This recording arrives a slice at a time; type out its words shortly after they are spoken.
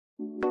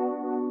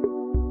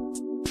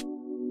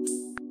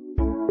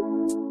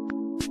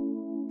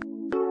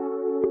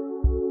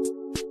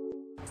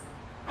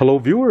Hello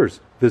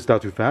viewers, this is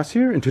Dr. Fast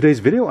here. In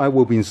today's video I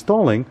will be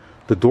installing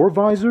the door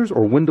visors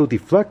or window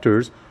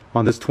deflectors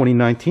on this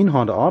 2019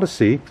 Honda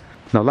Odyssey.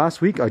 Now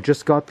last week I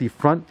just got the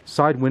front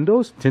side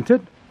windows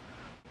tinted.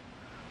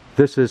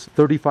 This is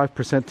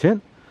 35%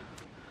 tint.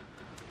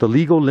 The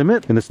legal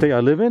limit in the state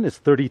I live in is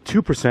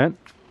 32%.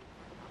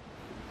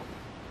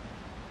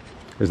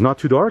 It's not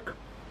too dark.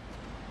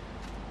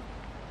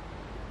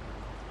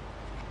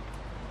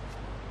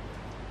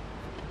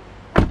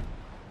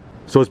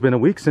 So it's been a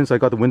week since I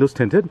got the windows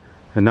tinted,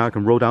 and now I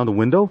can roll down the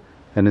window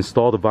and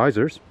install the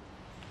visors.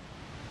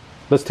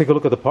 Let's take a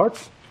look at the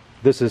parts.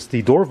 This is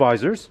the door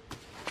visors.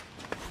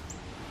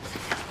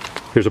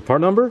 Here's a part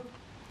number,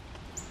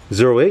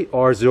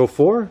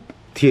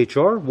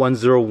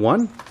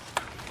 08R04THR101.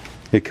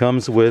 It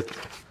comes with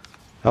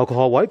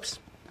alcohol wipes.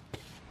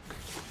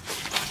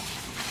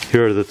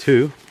 Here are the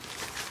two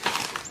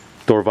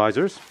door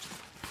visors.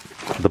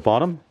 At the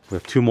bottom, we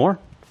have two more.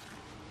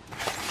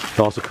 It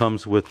also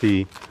comes with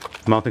the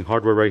mounting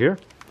hardware right here.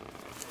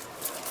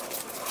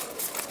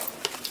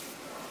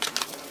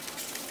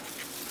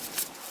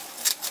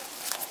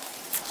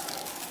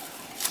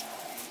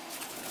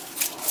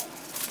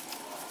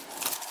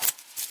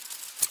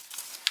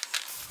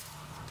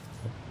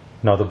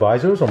 Now the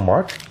visors are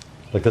marked.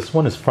 Like this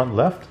one is front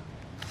left,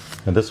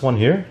 and this one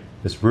here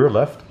is rear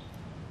left.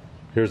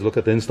 Here's a look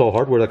at the install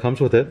hardware that comes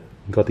with it.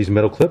 You've got these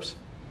metal clips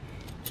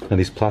and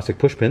these plastic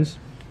push pins.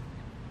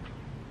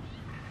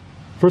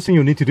 First thing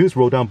you'll need to do is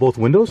roll down both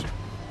windows.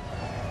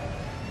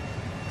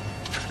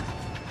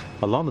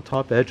 Along the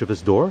top edge of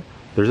this door,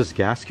 there's this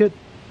gasket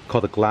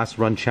called the glass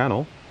run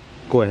channel.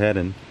 Go ahead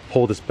and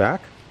pull this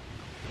back.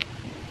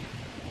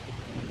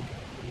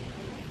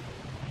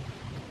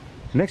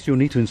 Next, you'll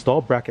need to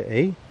install bracket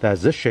A that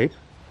has this shape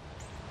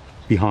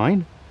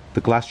behind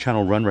the glass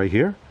channel run right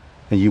here.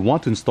 And you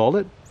want to install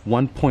it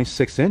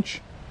 1.6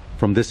 inch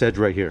from this edge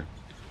right here.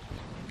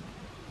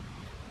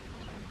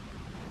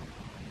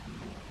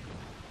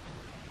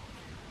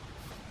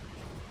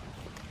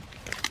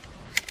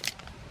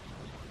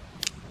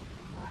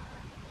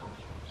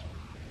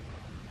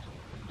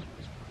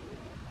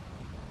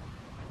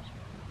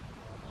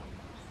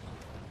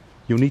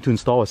 You'll need to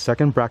install a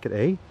second bracket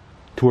A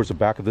towards the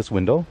back of this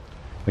window.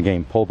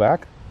 Again, pull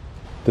back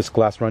this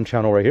glass run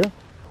channel right here.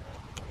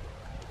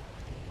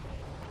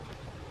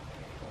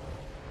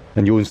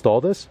 And you install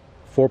this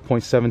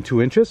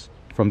 4.72 inches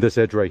from this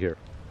edge right here.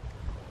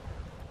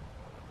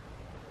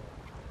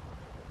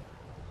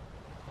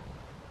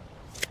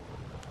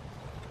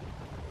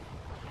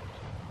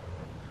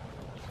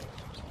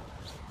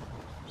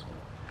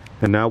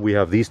 And now we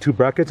have these two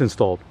brackets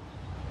installed.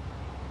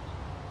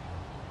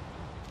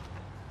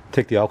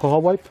 Take the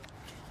alcohol wipe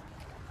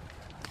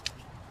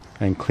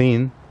and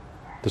clean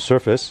the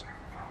surface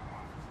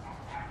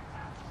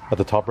at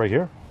the top right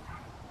here,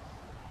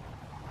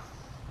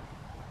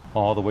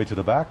 all the way to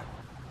the back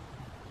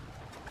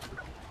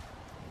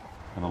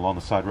and along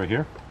the side right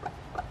here.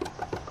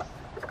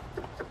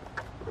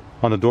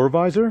 On the door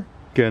visor,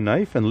 get a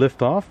knife and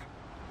lift off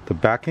the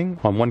backing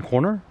on one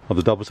corner of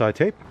the double-sided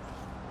tape.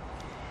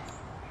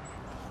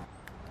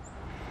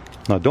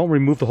 Now don't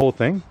remove the whole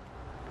thing.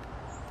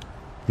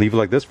 Leave it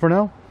like this for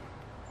now.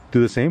 Do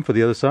the same for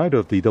the other side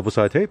of the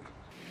double-sided tape.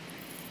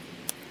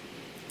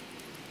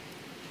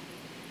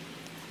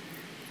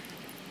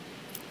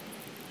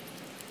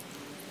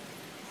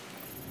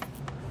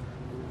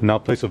 Now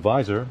place a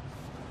visor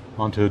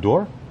onto the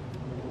door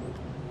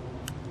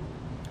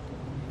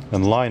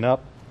and line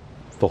up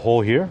the hole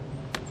here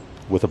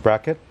with a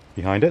bracket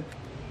behind it.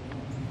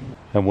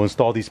 And we'll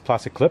install these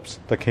plastic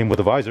clips that came with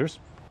the visors.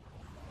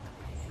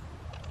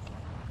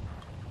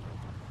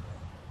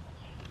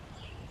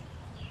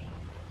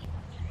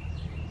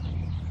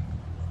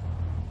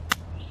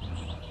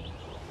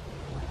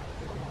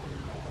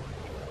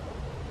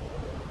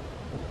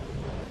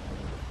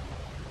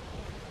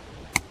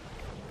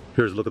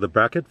 Here's a look at the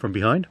bracket from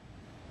behind.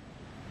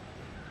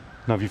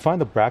 Now if you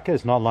find the bracket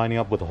is not lining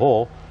up with the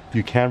hole,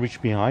 you can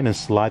reach behind and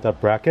slide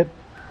that bracket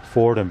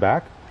forward and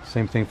back.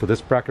 Same thing for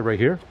this bracket right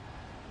here.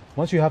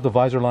 Once you have the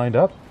visor lined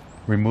up,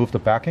 remove the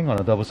backing on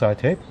a double-sided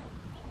tape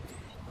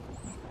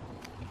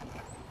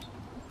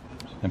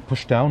and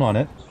push down on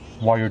it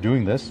while you're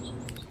doing this.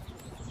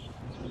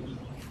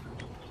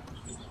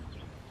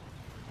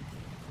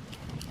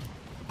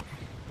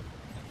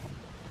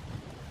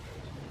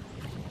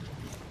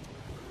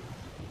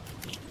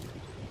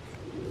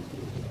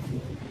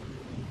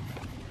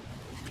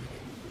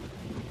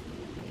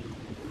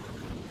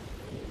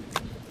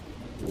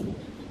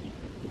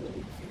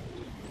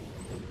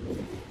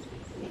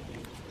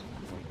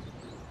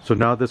 So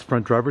now this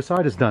front driver's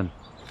side is done.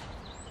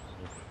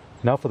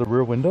 Now for the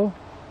rear window.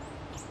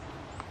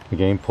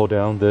 Again, pull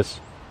down this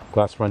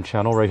glass run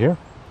channel right here.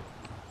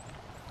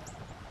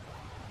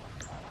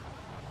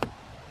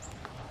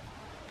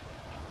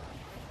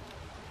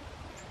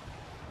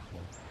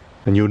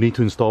 And you'll need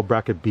to install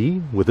bracket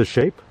B with this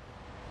shape.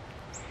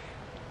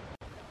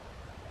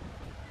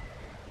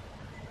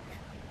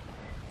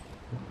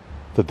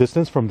 The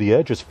distance from the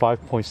edge is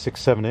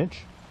 5.67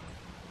 inch.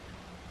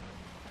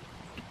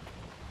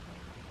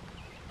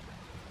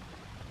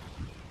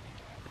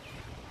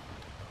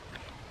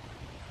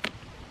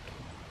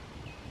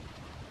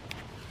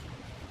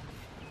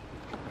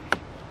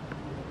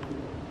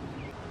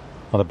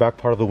 On the back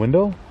part of the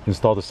window,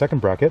 install the second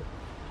bracket,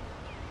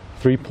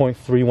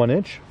 3.31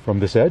 inch from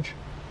this edge.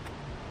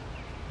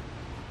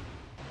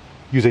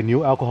 Use a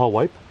new alcohol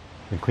wipe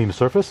and clean the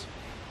surface.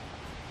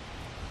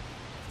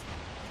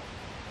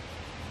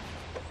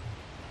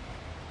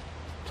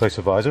 Place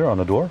a visor on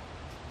the door.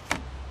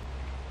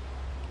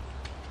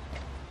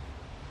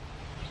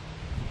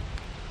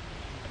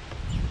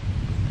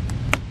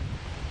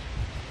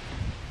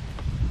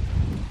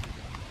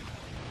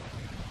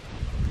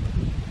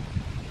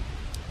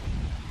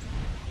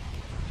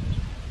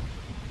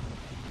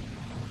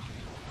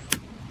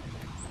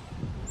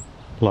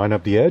 Line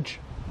up the edge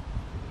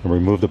and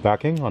remove the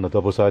backing on the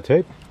double-sided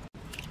tape.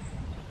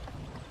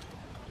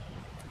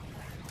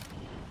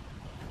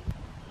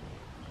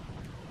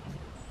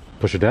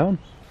 Push it down.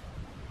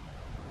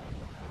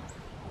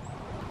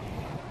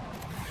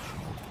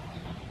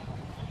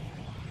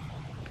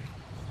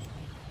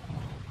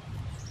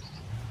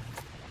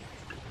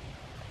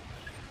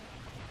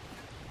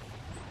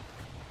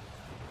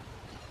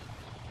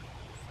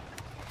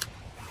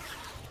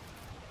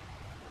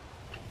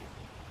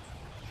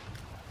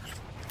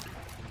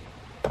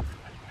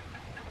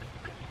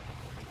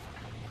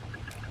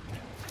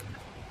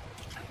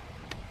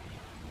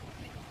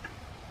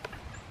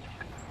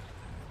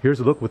 Here's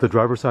a look with the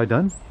driver's side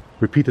done.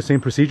 Repeat the same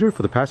procedure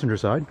for the passenger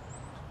side.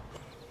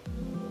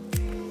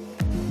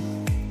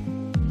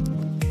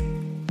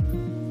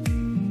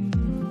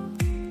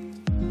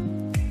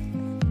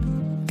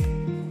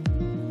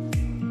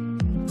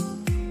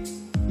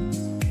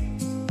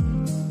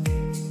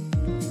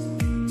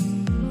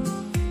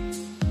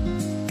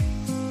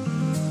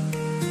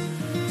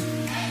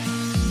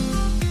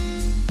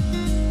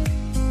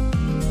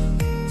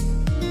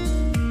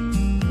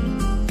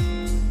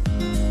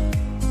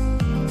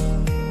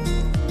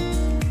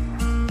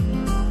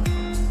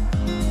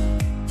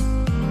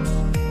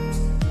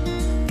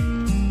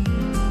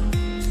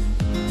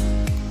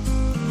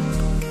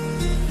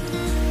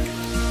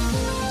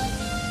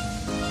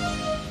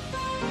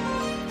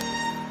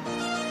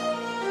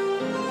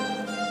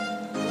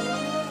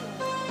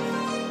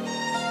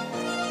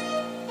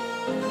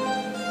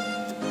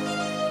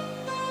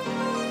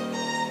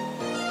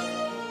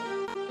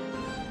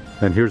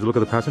 And here's a look at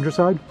the passenger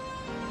side.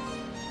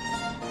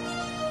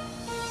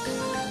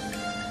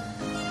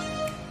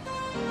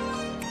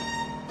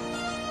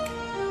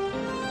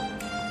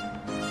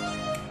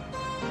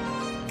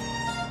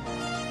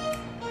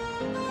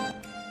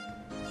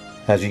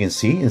 As you can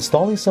see,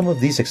 installing some of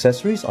these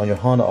accessories on your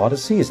Honda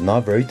Odyssey is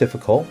not very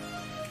difficult.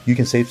 You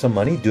can save some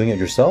money doing it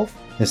yourself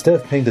instead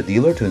of paying the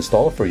dealer to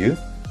install it for you,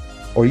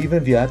 or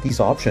even if you add these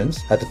options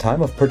at the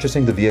time of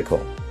purchasing the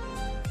vehicle.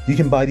 You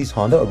can buy these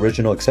Honda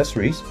original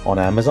accessories on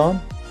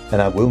Amazon,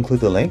 and I will include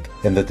the link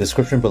in the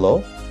description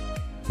below.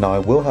 Now I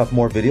will have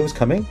more videos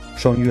coming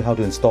showing you how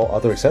to install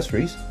other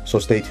accessories, so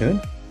stay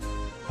tuned.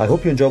 I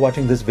hope you enjoy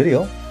watching this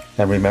video,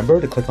 and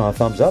remember to click on a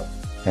thumbs up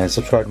and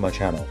subscribe to my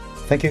channel.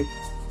 Thank you.